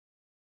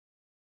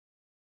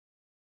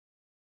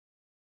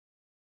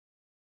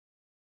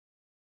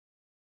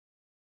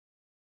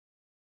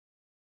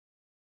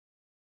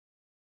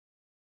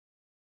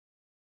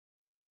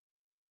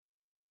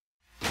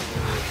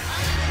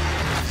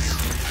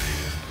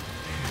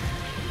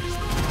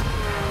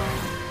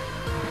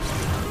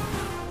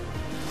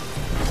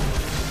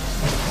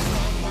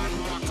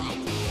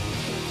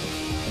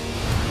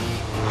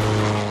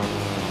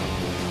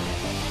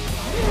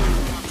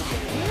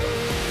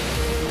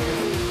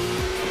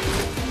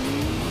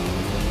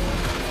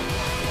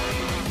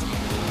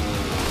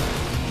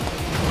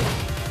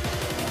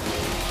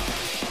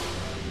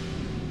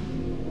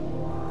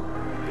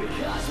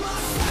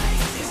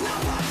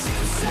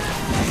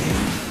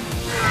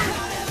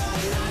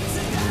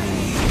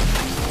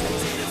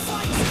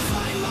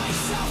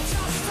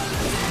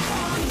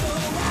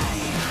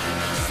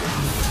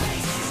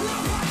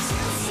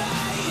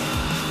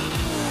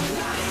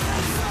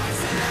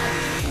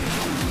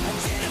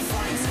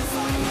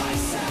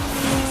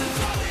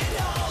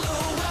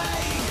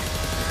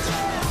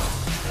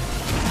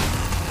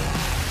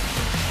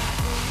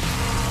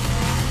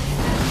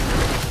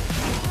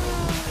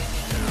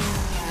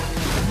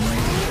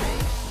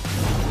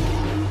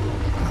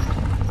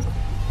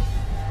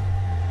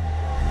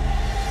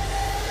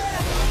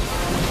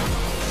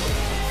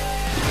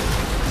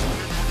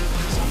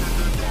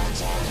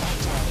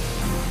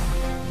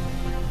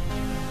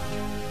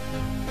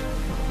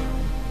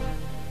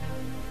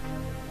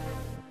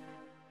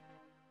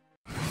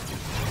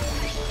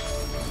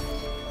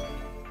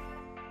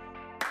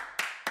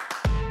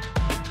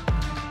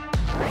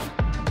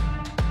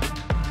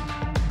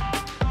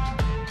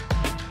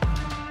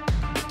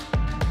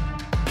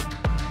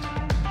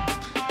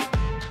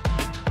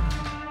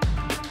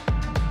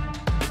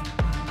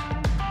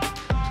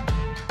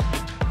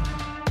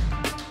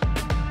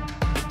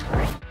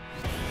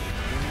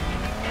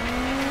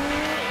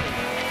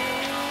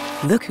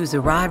Look who's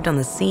arrived on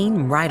the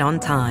scene right on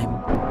time.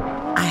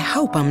 I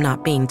hope I'm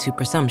not being too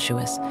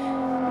presumptuous,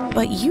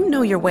 but you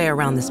know your way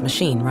around this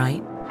machine,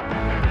 right?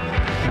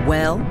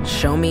 Well,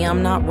 show me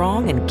I'm not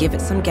wrong and give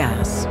it some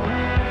gas.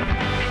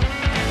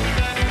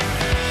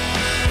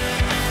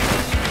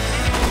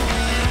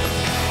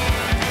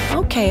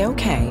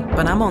 Okay,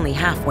 but I'm only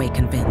halfway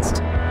convinced.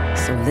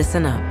 So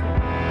listen up.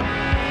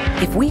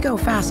 If we go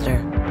faster,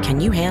 can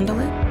you handle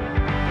it?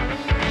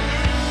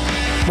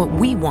 What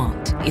we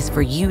want is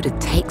for you to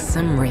take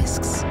some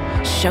risks,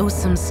 show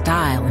some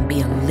style, and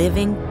be a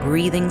living,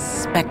 breathing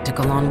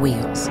spectacle on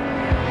wheels.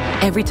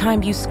 Every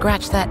time you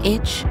scratch that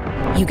itch,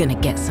 you're gonna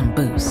get some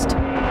boost.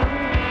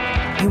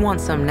 You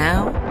want some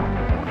now?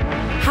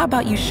 How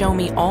about you show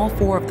me all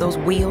 4 of those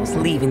wheels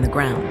leaving the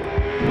ground?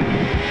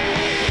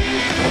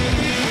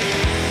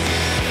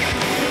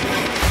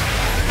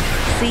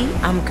 See,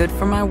 I'm good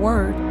for my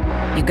word.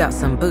 You got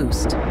some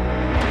boost.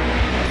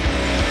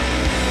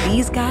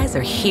 These guys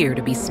are here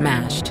to be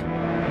smashed.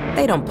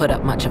 They don't put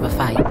up much of a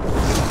fight.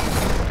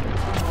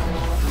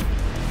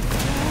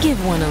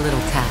 Give one a little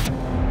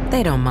tap.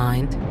 They don't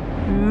mind.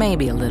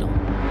 Maybe a little.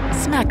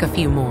 Smack a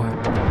few more.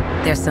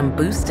 There's some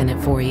boost in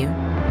it for you.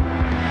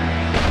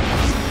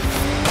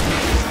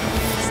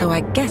 So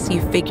I guess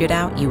you figured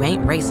out you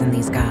ain't racing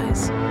these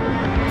guys.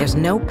 There's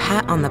no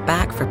pat on the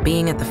back for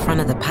being at the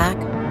front of the pack.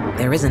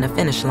 There isn't a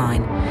finish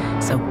line,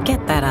 so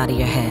get that out of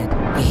your head.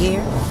 You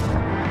hear?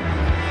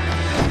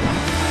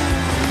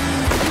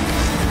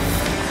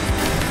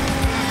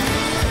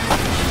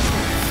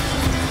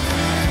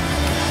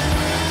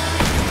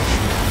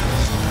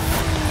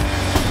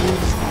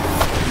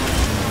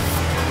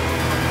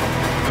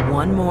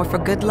 One more for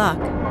good luck.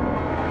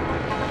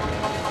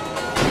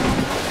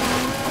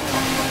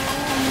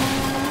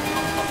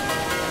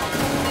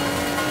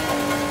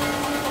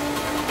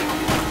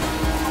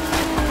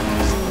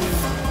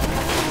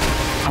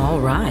 All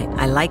right,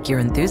 I like your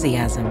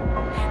enthusiasm.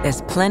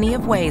 There's plenty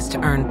of ways to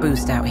earn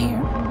boost out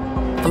here.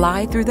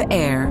 Fly through the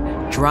air,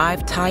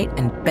 drive tight,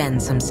 and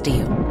bend some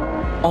steel.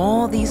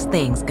 All these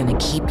things gonna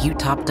keep you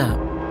topped up.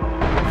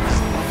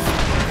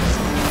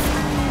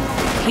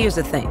 Here's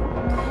the thing.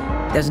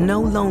 There's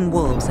no lone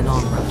wolves in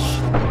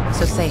ONRUSH,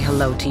 so say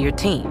hello to your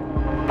team.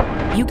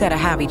 You gotta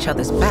have each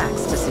other's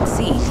backs to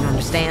succeed, you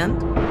understand?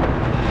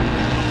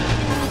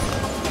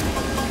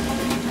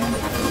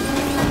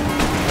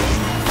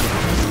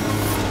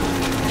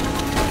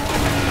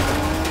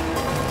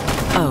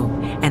 Oh,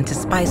 and to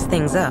spice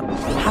things up,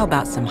 how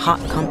about some hot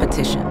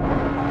competition?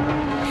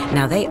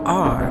 Now they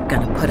are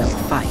gonna put up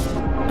a fight,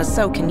 but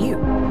so can you.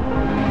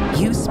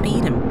 Use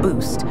speed and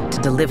boost to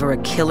deliver a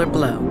killer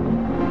blow.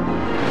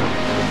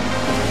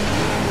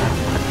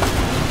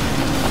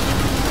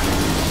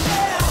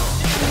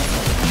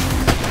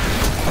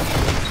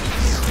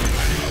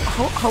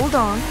 Hold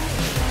on.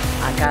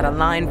 I got a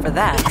line for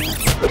that.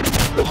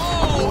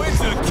 Oh,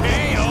 it's a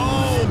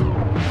KO!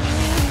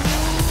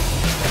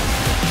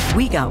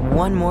 We got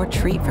one more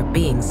treat for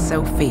being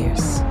so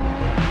fierce.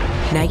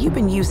 Now you've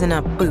been using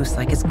up boost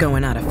like it's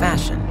going out of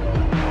fashion.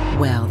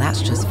 Well,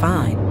 that's just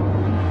fine.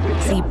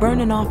 See,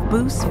 burning off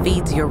boost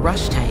feeds your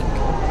rush tank.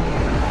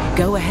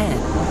 Go ahead,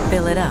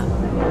 fill it up.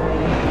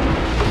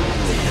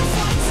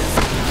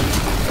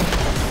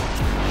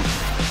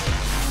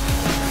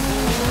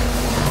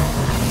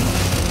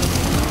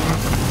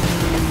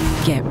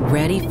 Get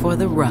ready for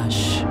the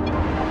rush.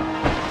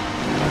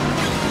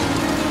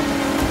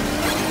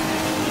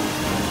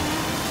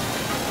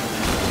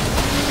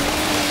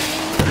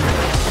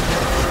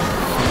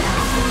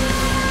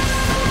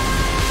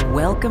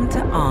 Welcome to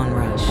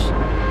ONRUSH.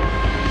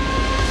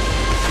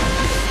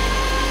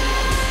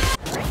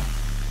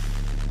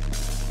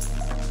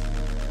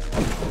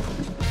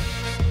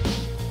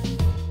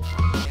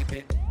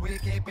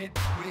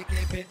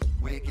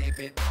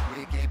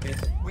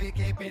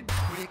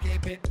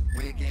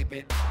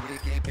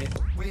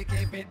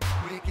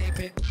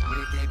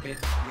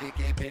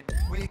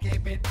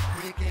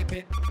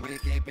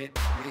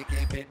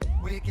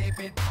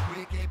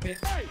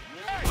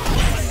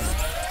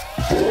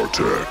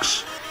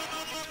 Vortex.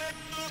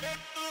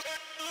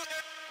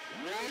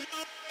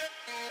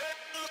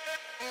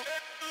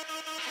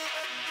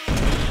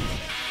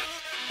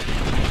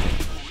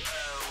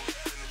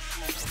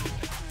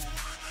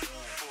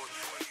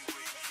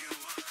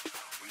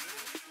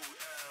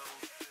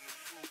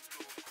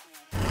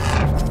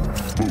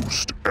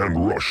 Boost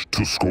and rush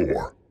to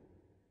score.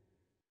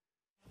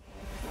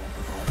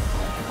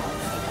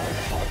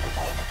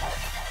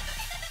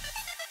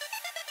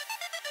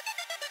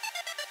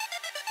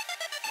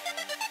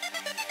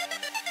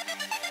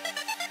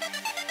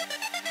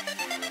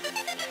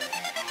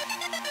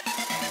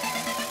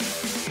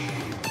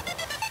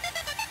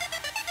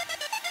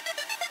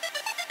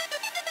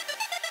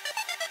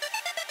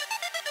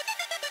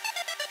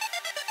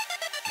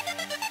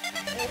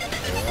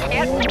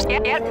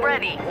 Get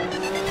ready.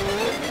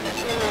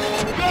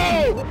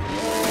 Go!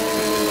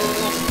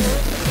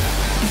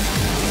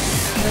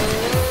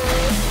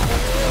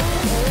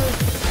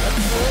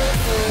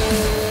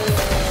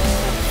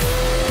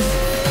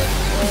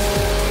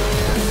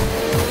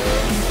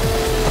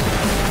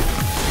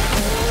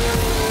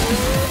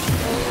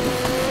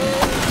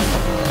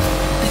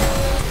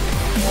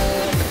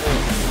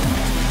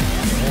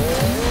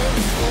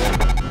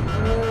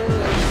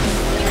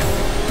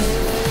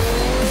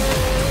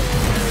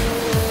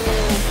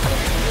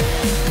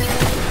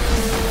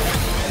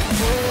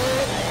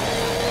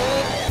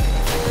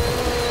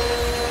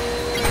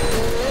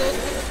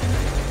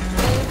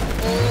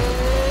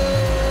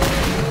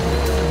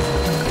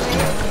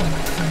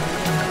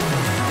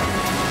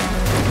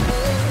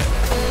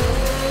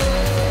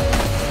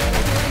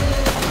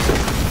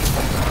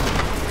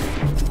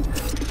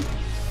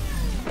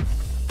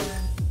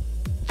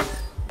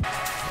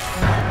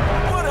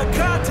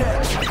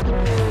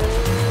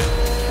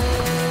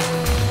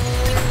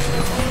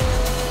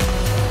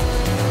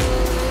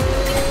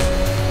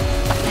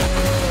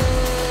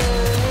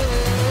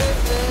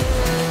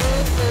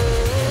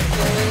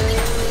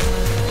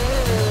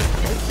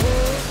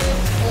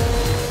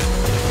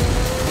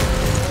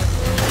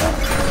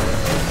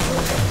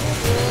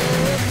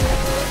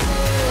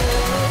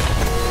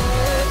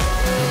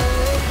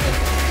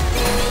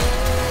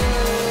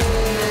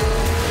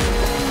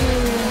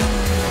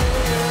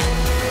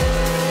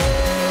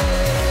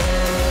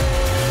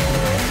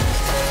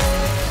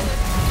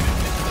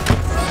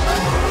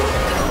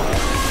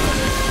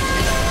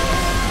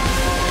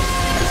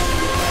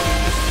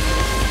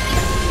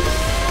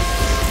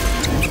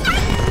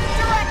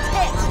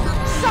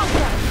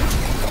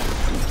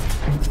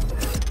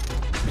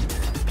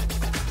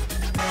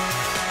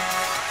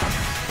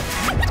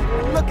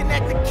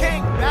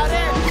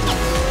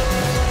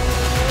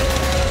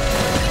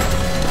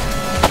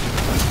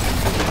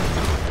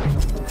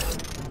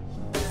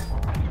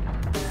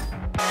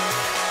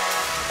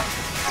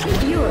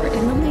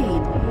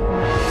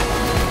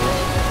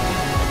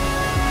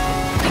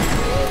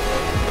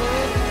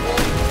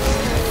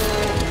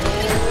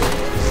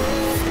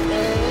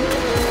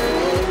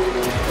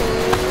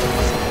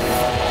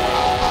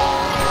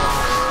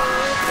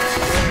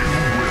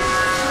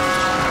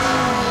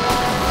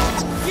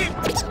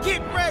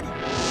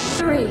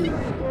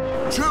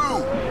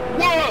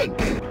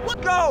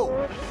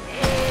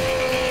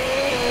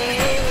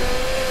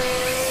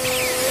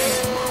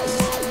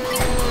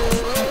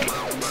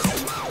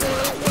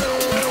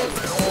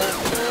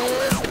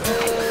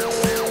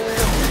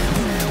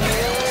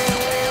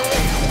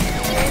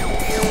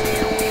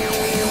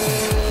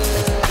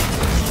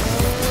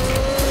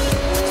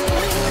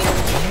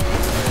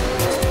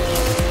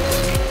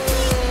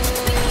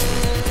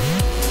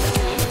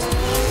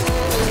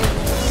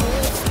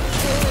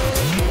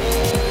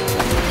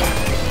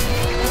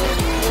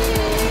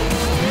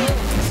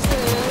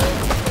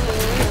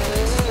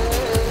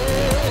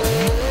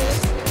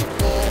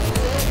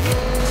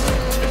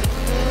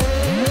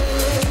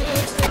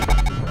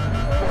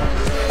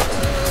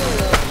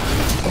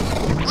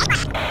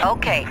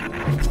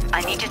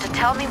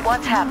 Tell me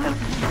what's happened.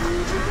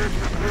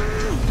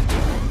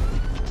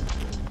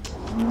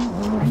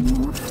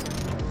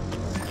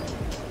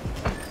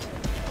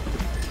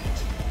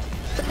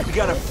 We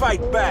gotta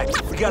fight back.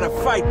 We gotta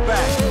fight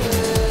back.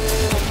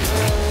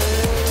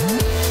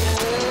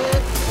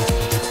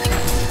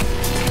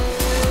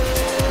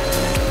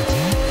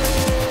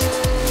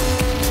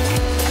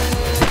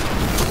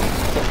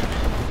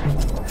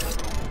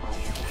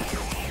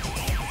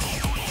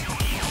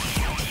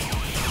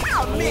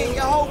 Man,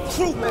 your whole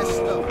crew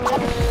messed up.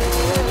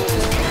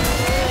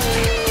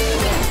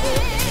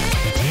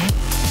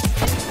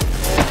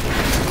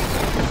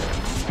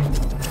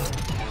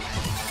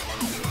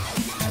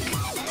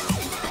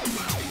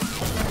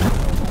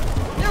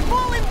 They're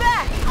falling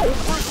back!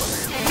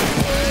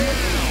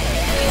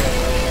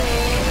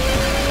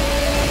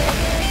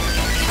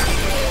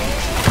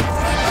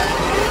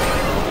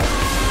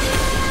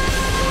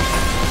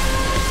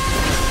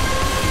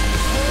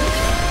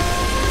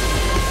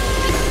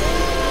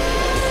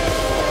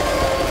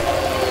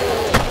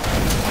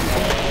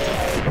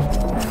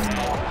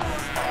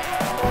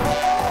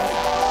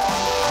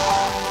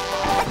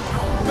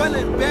 Gonna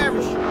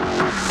embarrass you.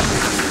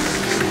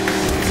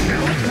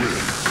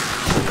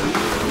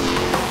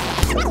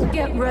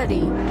 Get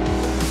ready.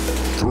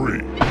 3,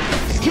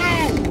 2,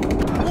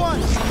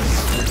 1.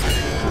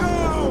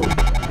 Go!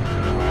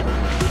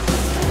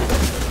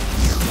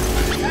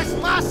 That's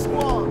my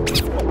squad.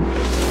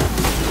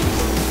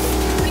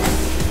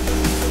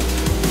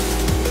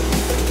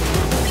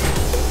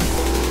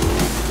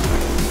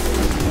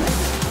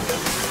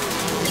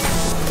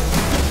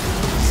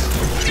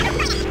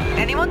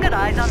 Anyone got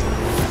eyes on...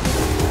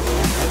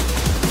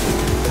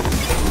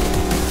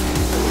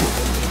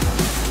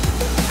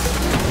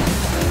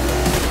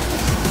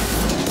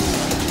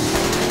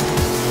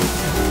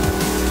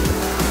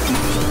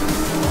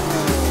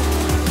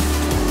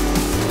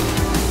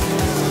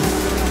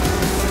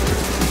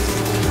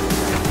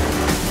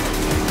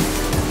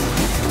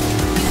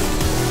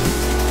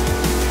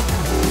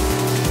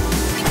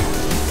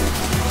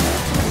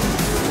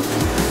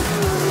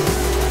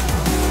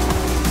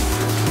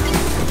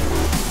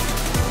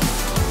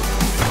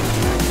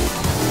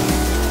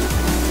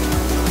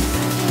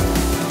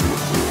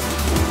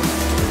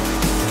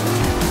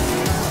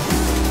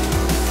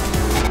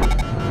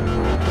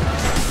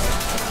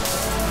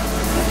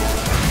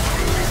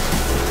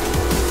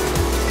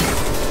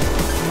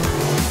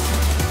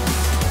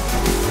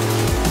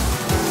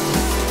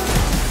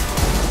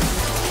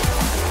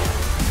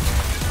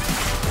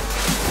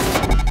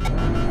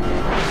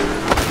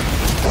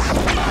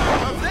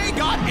 Have they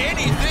got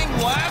anything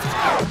left?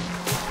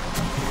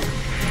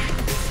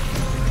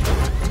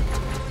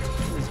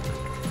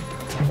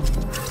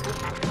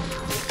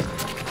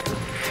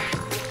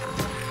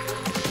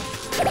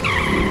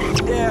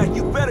 Yeah,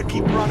 you better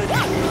keep running.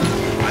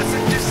 I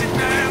suggested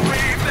that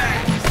way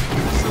back.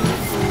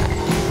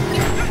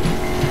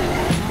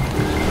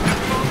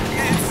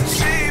 It's a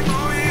shame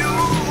on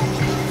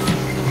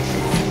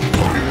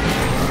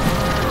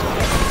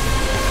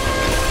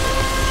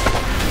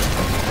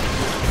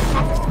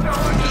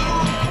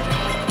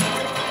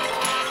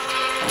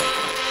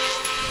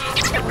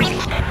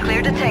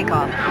Clear to take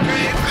off.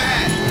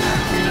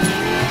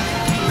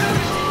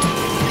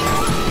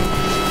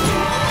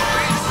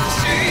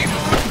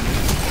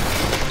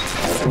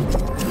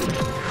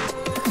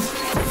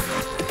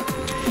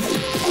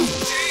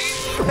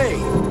 Hey,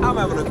 I'm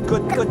having a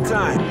good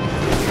time.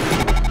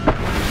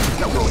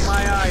 Don't put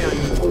my eye on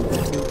you.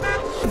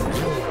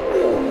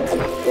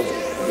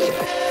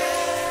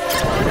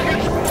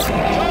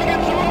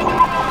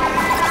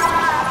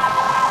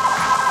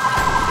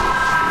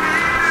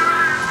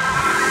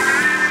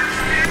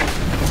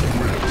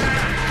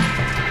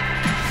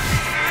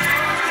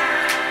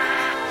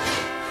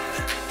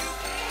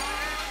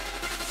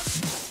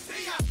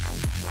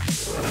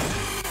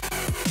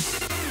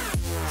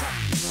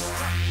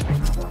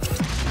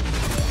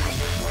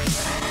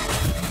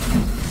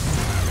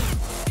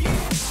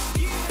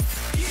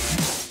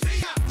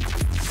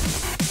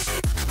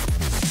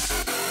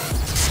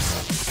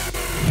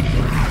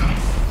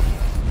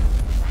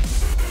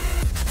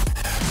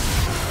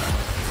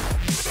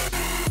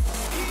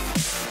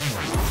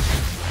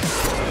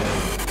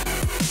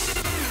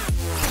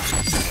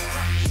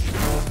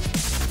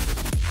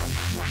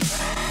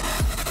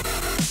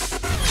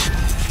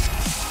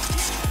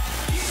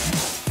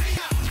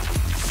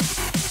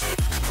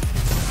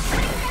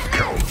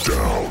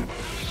 countdown.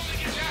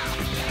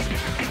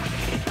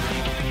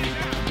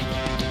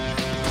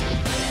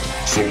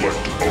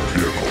 Select a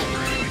vehicle.